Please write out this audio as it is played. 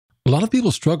lot of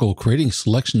people struggle creating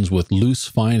selections with loose,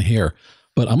 fine hair,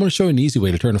 but I'm going to show you an easy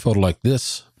way to turn a photo like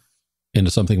this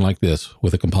into something like this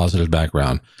with a composited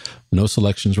background. No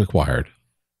selections required.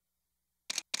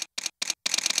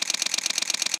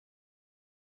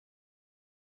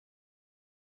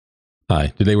 Hi,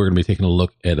 today we're going to be taking a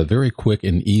look at a very quick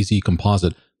and easy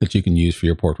composite that you can use for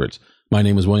your portraits. My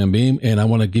name is William Beem, and I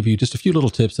want to give you just a few little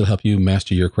tips that help you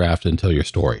master your craft and tell your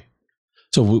story.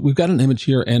 So we've got an image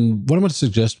here, and what I'm going to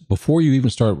suggest before you even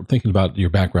start thinking about your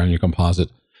background and your composite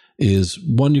is,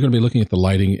 one, you're going to be looking at the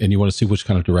lighting, and you want to see which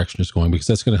kind of direction it's going, because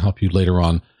that's going to help you later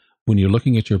on when you're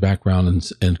looking at your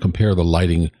background and compare the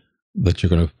lighting that you're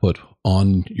going to put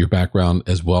on your background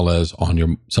as well as on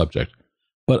your subject.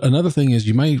 But another thing is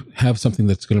you might have something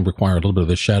that's going to require a little bit of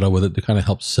a shadow with it to kind of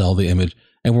help sell the image.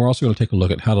 And we're also going to take a look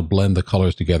at how to blend the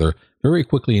colors together very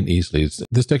quickly and easily.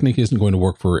 This technique isn't going to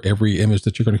work for every image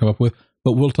that you're going to come up with,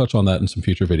 but we'll touch on that in some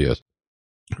future videos.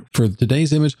 For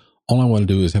today's image, all I want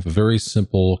to do is have a very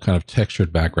simple kind of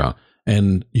textured background.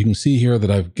 And you can see here that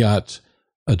I've got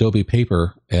Adobe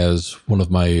Paper as one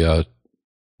of my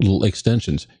little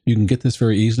extensions. You can get this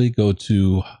very easily. Go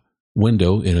to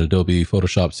Window in Adobe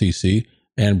Photoshop CC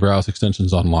and browse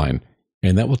extensions online.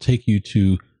 And that will take you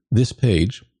to this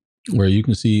page where you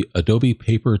can see Adobe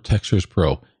Paper Textures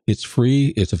Pro. It's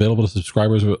free. It's available to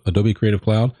subscribers of Adobe Creative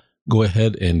Cloud. Go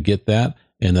ahead and get that,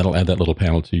 and that'll add that little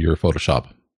panel to your Photoshop.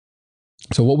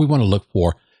 So what we want to look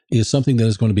for is something that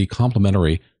is going to be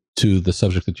complementary to the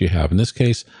subject that you have. In this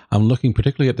case, I'm looking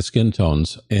particularly at the skin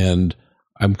tones, and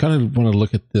I'm kind of want to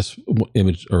look at this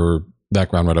image or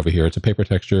background right over here. It's a paper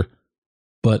texture,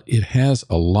 but it has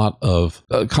a lot of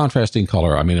contrasting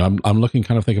color. I mean, I'm looking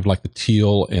kind of think of like the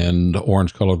teal and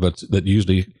orange color that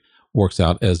usually works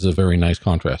out as a very nice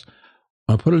contrast.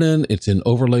 I put it in, it's in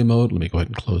overlay mode. Let me go ahead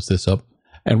and close this up.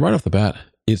 And right off the bat,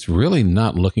 it's really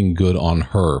not looking good on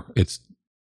her.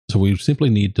 So we simply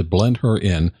need to blend her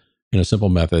in a simple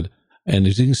method. And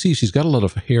as you can see, she's got a lot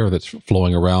of hair that's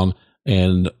flowing around.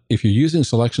 And if you're using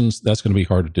selections, that's going to be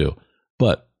hard to do.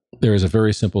 But there is a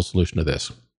very simple solution to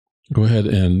this. Go ahead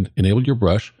and enable your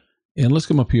brush, and let's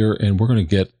come up here, and we're going to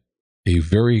get a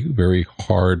very, very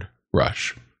hard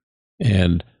brush.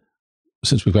 And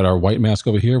since we've got our white mask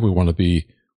over here, we want to be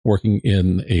working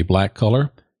in a black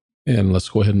color. And let's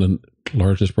go ahead and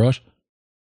enlarge this brush.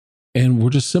 And we're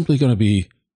just simply going to be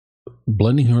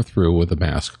blending her through with the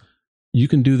mask. You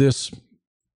can do this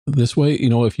way. You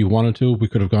know, if you wanted to, we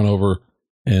could have gone over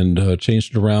and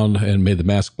changed it around and made the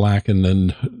mask black and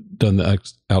then done the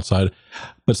outside.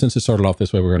 But since it started off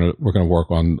this way, we're gonna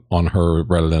work on her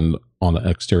rather than on the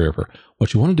exterior of her.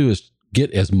 What you want to do is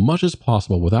get as much as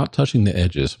possible without touching the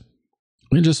edges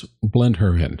and just blend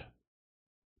her in.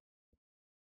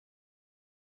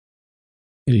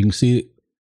 And you can see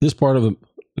this part of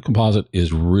the composite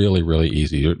is really, really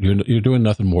easy. You're doing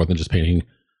nothing more than just painting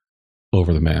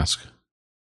over the mask.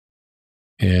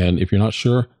 And if you're not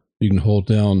sure, you can hold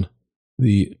down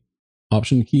the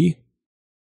Option key,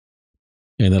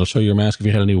 and that'll show your mask. If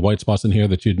you had any white spots in here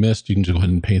that you'd missed, you can just go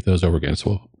ahead and paint those over again. So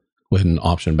we'll go ahead and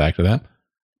option back to that.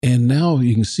 And now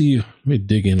you can see, let me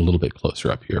dig in a little bit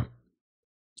closer up here.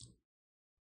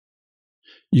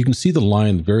 You can see the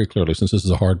line very clearly since this is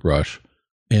a hard brush.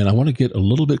 And I want to get a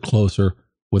little bit closer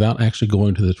without actually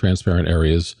going to the transparent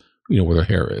areas, you know, where the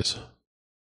hair is.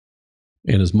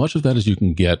 And as much of that as you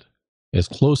can get, as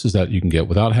close as that you can get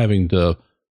without having to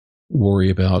worry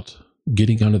about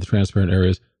getting under the transparent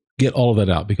areas, get all of that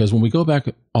out. Because when we go back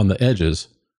on the edges,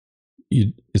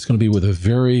 it's going to be with a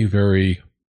very, very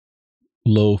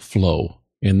low flow.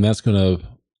 And that's going to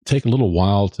take a little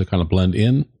while to kind of blend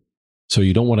in. So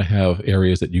you don't want to have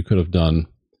areas that you could have done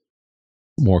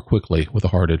more quickly with a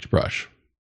hard edge brush.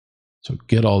 So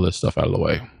get all this stuff out of the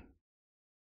way.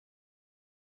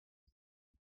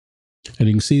 And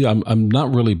you can see I'm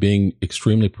not really being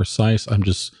extremely precise. I'm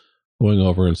just going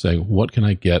over and saying, what can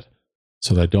I get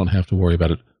so that I don't have to worry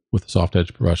about it with the soft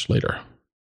edge brush later.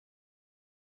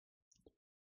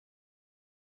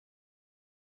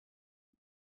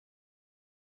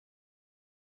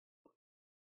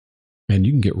 And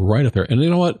you can get right up there. And you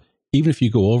know what? Even if you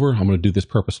go over, I'm going to do this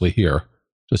purposely here,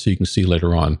 just so you can see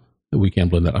later on that we can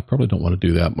blend that. I probably don't want to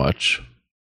do that much.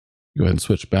 Go ahead and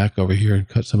switch back over here and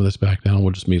cut some of this back down.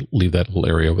 We'll just leave that little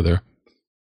area over there.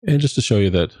 And just to show you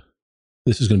that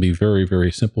this is going to be very, very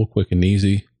simple, quick, and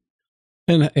easy.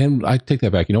 And I take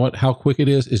that back. You know what? How quick it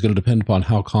is going to depend upon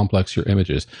how complex your image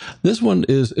is. This one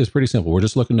is pretty simple. We're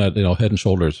just looking at, you know, head and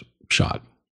shoulders shot.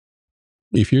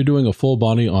 If you're doing a full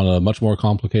body on a much more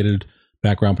complicated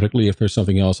background, particularly if there's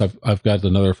something else, I've got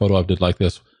another photo I did like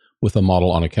this with a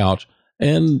model on a couch,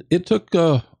 and it took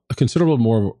a considerable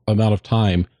more amount of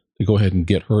time to go ahead and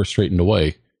get her straightened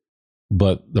away.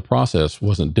 But the process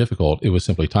wasn't difficult. It was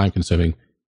simply time consuming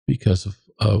because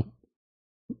of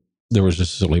there was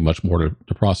just simply much more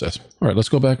to process. All right, let's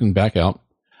go back and back out.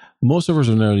 Most of us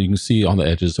are now, you can see on the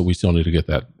edges that we still need to get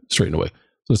that straightened away.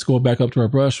 So let's go back up to our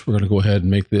brush. We're going to go ahead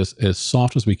and make this as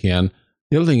soft as we can.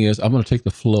 The other thing is I'm going to take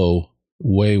the flow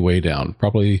way, way down,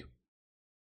 probably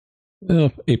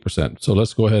 8%. So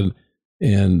let's go ahead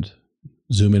and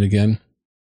zoom in again.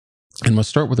 And let's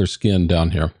start with our skin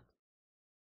down here.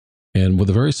 And with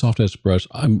a very soft edged brush,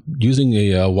 I'm using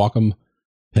a Wacom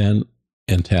pen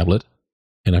and tablet,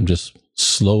 and I'm just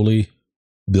slowly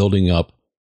building up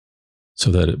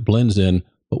so that it blends in,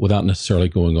 but without necessarily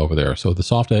going over there. So the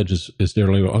soft edge is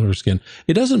generally on her skin.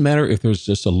 It doesn't matter if there's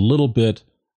just a little bit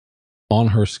on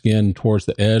her skin towards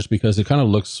the edge, because it kind of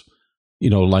looks,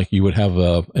 like you would have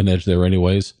an edge there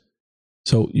anyways.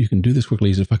 So you can do this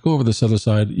quickly. If I go over this other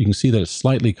side, you can see that it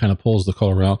slightly kind of pulls the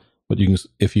color out, but you can,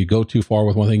 if you go too far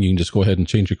with one thing, you can just go ahead and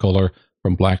change your color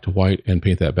from black to white and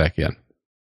paint that back in.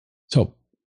 So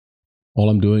all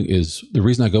I'm doing is, the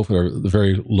reason I go for the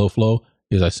very low flow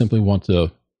is I simply want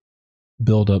to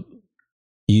build up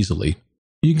easily.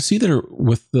 You can see that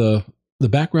with the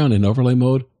background in overlay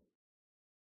mode,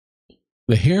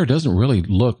 the hair doesn't really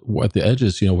look at the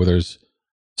edges, where there's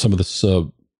some of this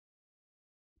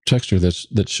texture that's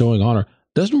showing on her,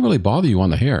 doesn't really bother you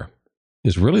on the hair.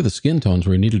 It's really the skin tones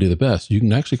where you need to do the best. You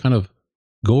can actually kind of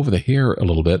go over the hair a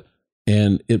little bit,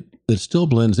 and it still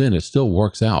blends in. It still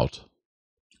works out.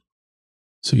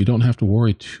 So you don't have to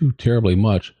worry too terribly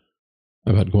much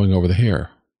about going over the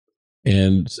hair.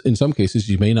 And in some cases,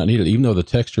 you may not need it. Even though the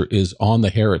texture is on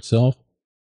the hair itself,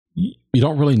 you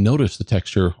don't really notice the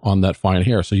texture on that fine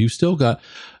hair. So you've still got,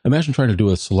 imagine trying to do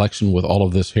a selection with all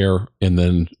of this hair and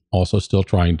then also still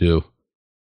trying to,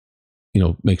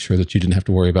 make sure that you didn't have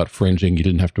to worry about fringing. You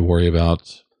didn't have to worry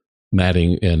about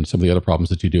matting and some of the other problems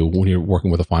that you do when you're working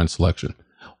with a fine selection.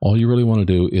 All you really want to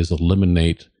do is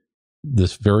eliminate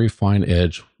this very fine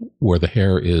edge where the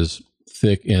hair is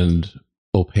thick and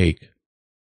opaque,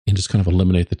 and just kind of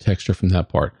eliminate the texture from that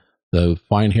part. The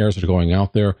fine hairs that are going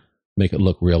out there, make it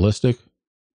look realistic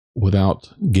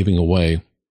without giving away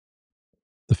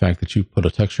the fact that you put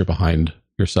a texture behind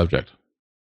your subject.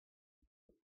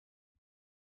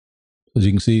 As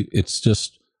you can see, it's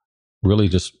just really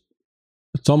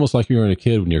it's almost like you're a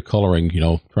kid when you're coloring,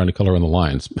 trying to color in the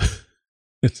lines.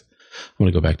 I'm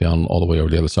going to go back down all the way over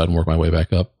the other side and work my way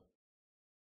back up.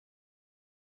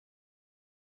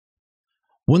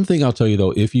 One thing I'll tell you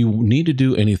though, if you need to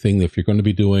do anything, if you're going to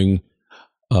be doing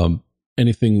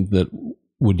anything that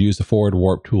would use the forward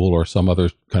warp tool or some other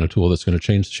kind of tool that's going to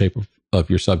change the shape of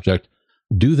your subject,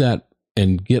 do that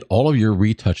and get all of your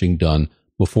retouching done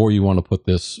before you want to put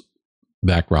this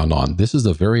background on. This is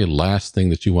the very last thing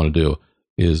that you want to do,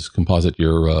 is composite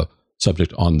your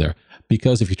subject on there.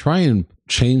 Because if you try and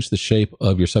change the shape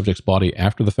of your subject's body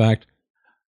after the fact,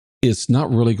 it's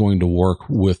not really going to work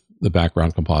with the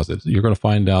background composite. You're going to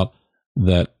find out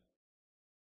that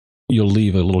you'll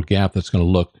leave a little gap that's going to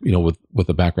look, with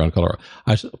the background color.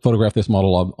 I photographed this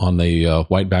model on a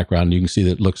white background. You can see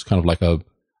that it looks kind of like a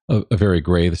very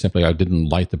gray. Simply, I didn't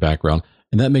light the background.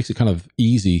 And that makes it kind of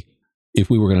easy if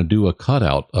we were going to do a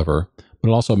cutout of her, but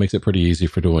it also makes it pretty easy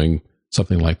for doing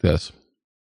something like this.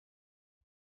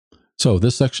 So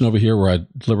this section over here where I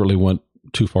deliberately went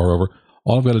too far over,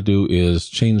 all I've got to do is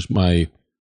change my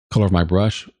color of my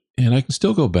brush, and I can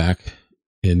still go back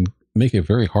and make a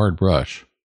very hard brush.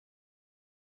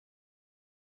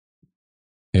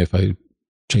 If I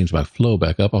change my flow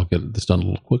back up, I'll get this done a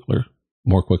little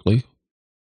more quickly.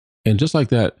 And just like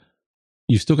that,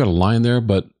 you've still got a line there,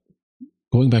 but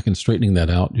going back and straightening that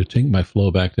out, you take my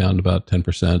flow back down to about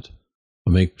 10%.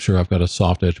 I'll make sure I've got a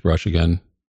soft edge brush again.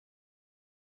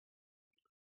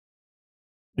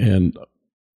 And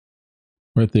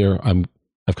right there, I've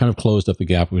kind of closed up the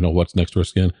gap. We know what's next to our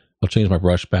skin. I'll change my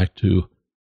brush back to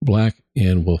black,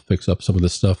 and we'll fix up some of the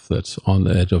stuff that's on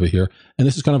the edge over here. And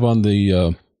this is kind of on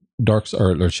the dark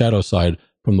or shadow side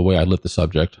from the way I lit the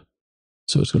subject.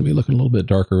 So it's going to be looking a little bit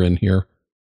darker in here.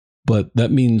 But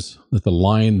that means that the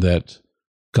line that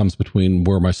comes between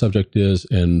where my subject is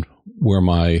and where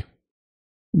my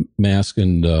mask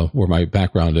and where my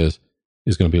background is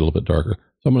going to be a little bit darker.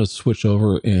 So I'm going to switch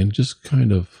over and just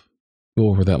kind of go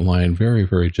over that line very,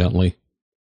 very gently.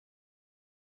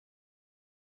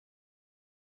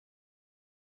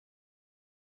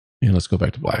 And let's go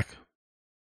back to black.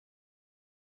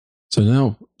 So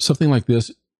now something like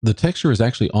this, the texture is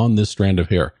actually on this strand of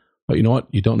hair, but you know what?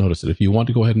 You don't notice it. If you want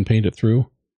to go ahead and paint it through,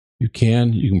 you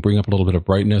can bring up a little bit of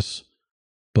brightness,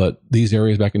 but these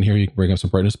areas back in here, you can bring up some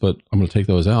brightness, but I'm going to take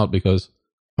those out because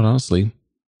But honestly,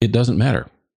 it doesn't matter.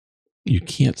 You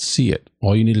can't see it.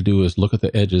 All you need to do is look at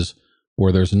the edges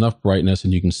where there's enough brightness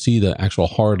and you can see the actual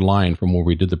hard line from where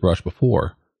we did the brush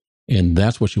before. And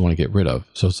that's what you want to get rid of.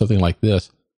 So something like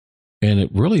this, and it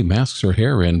really masks her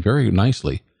hair in very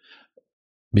nicely,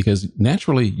 because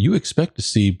naturally you expect to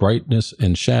see brightness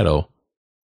and shadow.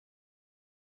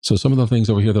 So some of the things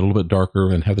over here that are a little bit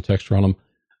darker and have the texture on them,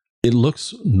 it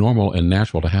looks normal and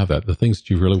natural to have that. The things that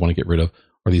you really want to get rid of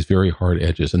are these very hard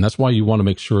edges. And that's why you want to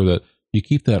make sure that you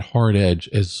keep that hard edge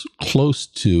as close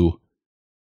to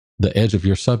the edge of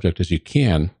your subject as you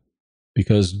can,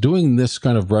 because doing this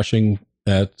kind of brushing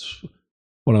at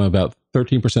when I'm about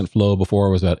 13% flow, before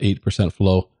I was about 8%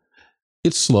 flow,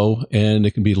 it's slow and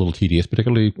it can be a little tedious,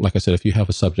 particularly, like I said, if you have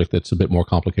a subject that's a bit more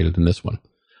complicated than this one.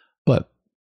 But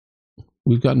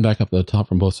we've gotten back up to the top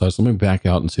from both sides. Let me back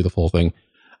out and see the full thing.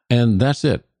 And that's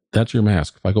it. That's your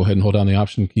mask. If I go ahead and hold down the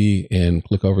Option key and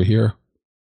click over here,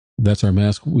 that's our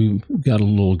mask. We've got a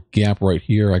little gap right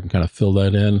here. I can kind of fill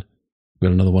that in. We've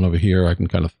got another one over here. I can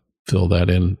kind of fill that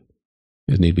in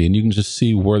as need be. And you can just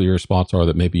see where your spots are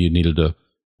that maybe you needed to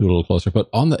do a little closer. But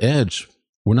on the edge,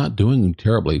 we're not doing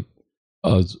terribly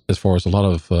as far as a lot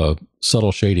of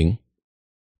subtle shading.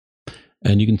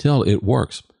 And you can tell it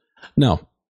works. Now,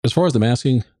 as far as the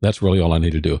masking, that's really all I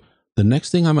need to do. The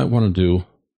next thing I might want to do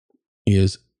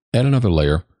is add another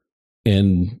layer,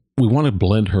 and we want to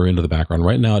blend her into the background.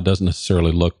 Right now, it doesn't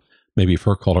necessarily look, maybe if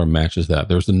her color matches that.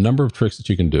 There's a number of tricks that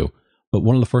you can do, but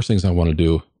one of the first things I want to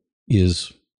do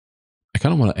is I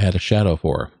kind of want to add a shadow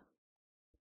for her.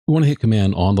 We want to hit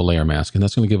Command on the layer mask, and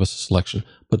that's going to give us a selection,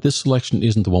 but this selection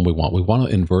isn't the one we want. We want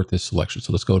to invert this selection.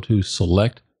 So let's go to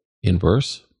Select,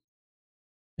 Inverse,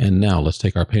 and now let's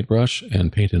take our paintbrush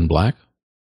and paint in black.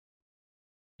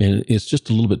 And it's just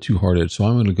a little bit too hard edge, so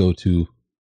I'm going to go to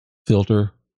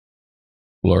Filter,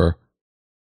 Blur,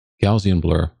 Gaussian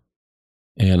Blur,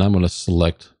 and I'm going to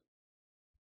select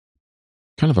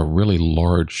kind of a really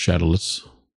large shadow. Let's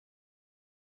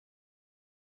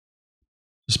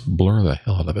just blur the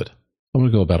hell out of it. I'm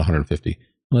going to go about 150.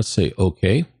 Let's say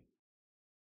OK.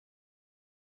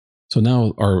 So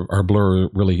now our blur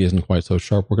really isn't quite so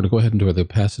sharp. We're going to go ahead and do the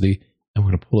opacity, and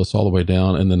we're going to pull this all the way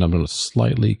down, and then I'm going to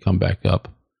slightly come back up.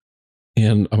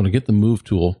 And I'm going to get the Move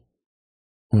tool.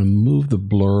 I'm going to move the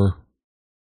blur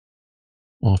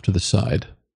off to the side.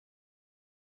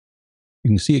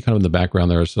 You can see it kind of in the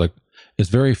background there. It's like, it's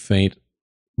very faint,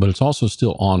 but it's also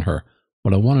still on her.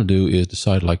 What I want to do is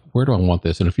decide, like, where do I want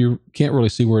this? And if you can't really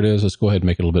see where it is, let's go ahead and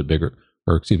make it a little bit bigger,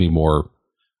 or excuse me, more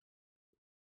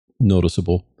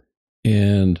noticeable.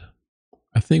 And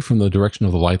I think from the direction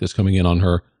of the light that's coming in on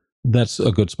her, that's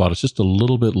a good spot. It's just a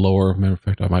little bit lower. Matter of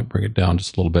fact, I might bring it down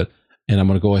just a little bit. And I'm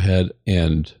going to go ahead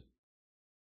and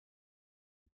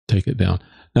take it down.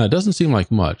 Now, it doesn't seem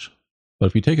like much, but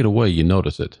if you take it away, you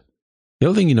notice it. The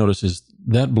other thing you notice is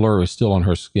that blur is still on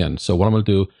her skin. So what I'm going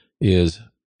to do is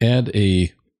add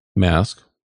a mask,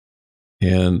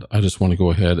 and I just want to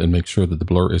go ahead and make sure that the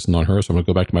blur isn't on her. So I'm going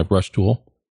to go back to my brush tool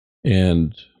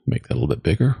and make that a little bit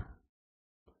bigger.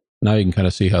 Now you can kind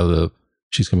of see how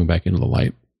she's coming back into the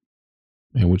light.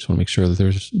 And we just want to make sure that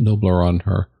there's no blur on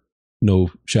her,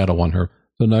 no shadow on her.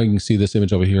 So now you can see this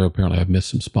image over here. Apparently I've missed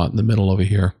some spot in the middle over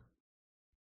here.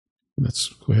 Let's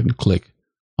go ahead and click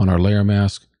on our layer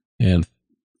mask and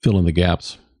fill in the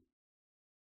gaps.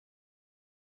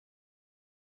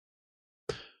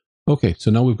 Okay, so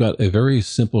now we've got a very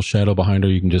simple shadow behind her.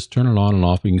 You can just turn it on and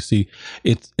off. You can see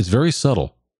it's very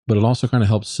subtle, but it also kind of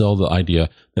helps sell the idea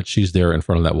that she's there in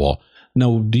front of that wall.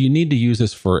 Now, do you need to use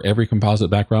this for every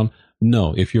composite background?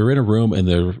 No. If you're in a room and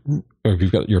or if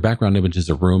you've got your background image is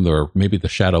a room, or maybe the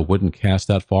shadow wouldn't cast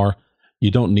that far, you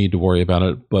don't need to worry about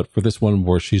it. But for this one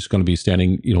where she's going to be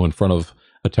standing, in front of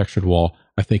a textured wall,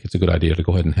 I think it's a good idea to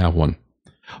go ahead and have one.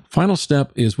 Final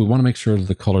step is we want to make sure that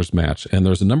the colors match. And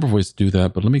there's a number of ways to do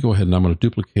that, but let me go ahead and I'm going to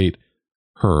duplicate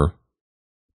her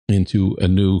into a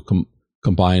new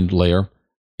combined layer.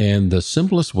 And the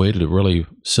simplest way to really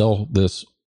sell this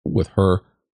with her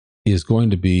is going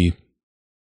to be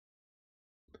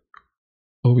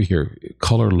over here,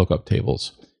 color lookup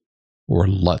tables, or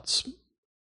LUTs.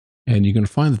 And you can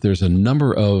find that there's a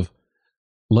number of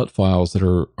LUT files that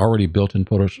are already built in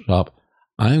Photoshop.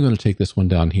 I'm going to take this one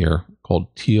down here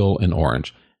called teal and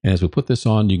orange. And as we put this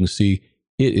on, you can see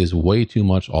it is way too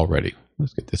much already.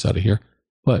 Let's get this out of here.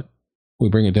 But we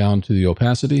bring it down to the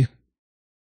opacity,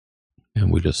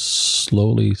 and we just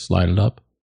slowly slide it up.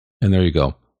 And there you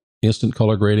go. Instant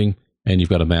color grading, and you've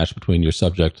got a match between your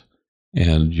subject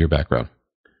and your background.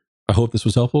 I hope this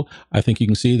was helpful. I think you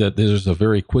can see that there's a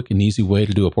very quick and easy way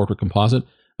to do a portrait composite.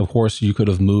 Of course, you could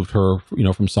have moved her,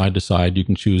 from side to side. You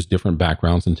can choose different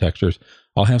backgrounds and textures.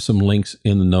 I'll have some links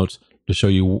in the notes to show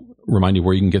you, remind you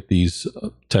where you can get these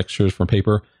textures from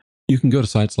paper. You can go to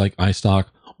sites like iStock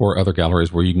or other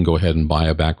galleries where you can go ahead and buy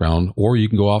a background, or you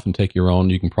can go off and take your own.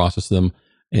 You can process them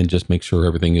and just make sure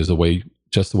everything is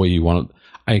just the way you want it.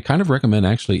 I kind of recommend,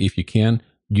 actually, if you can,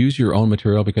 use your own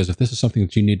material, because if this is something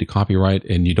that you need to copyright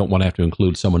and you don't want to have to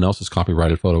include someone else's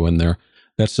copyrighted photo in there,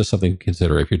 that's just something to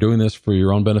consider. If you're doing this for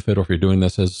your own benefit, or if you're doing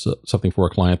this as something for a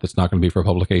client that's not going to be for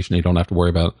publication, you don't have to worry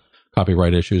about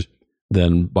copyright issues,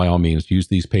 then by all means, use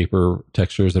these paper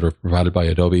textures that are provided by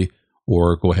Adobe,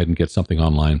 or go ahead and get something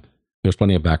online. There's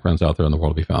plenty of backgrounds out there in the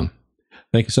world to be found.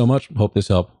 Thank you so much. Hope this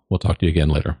helped. We'll talk to you again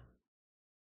later.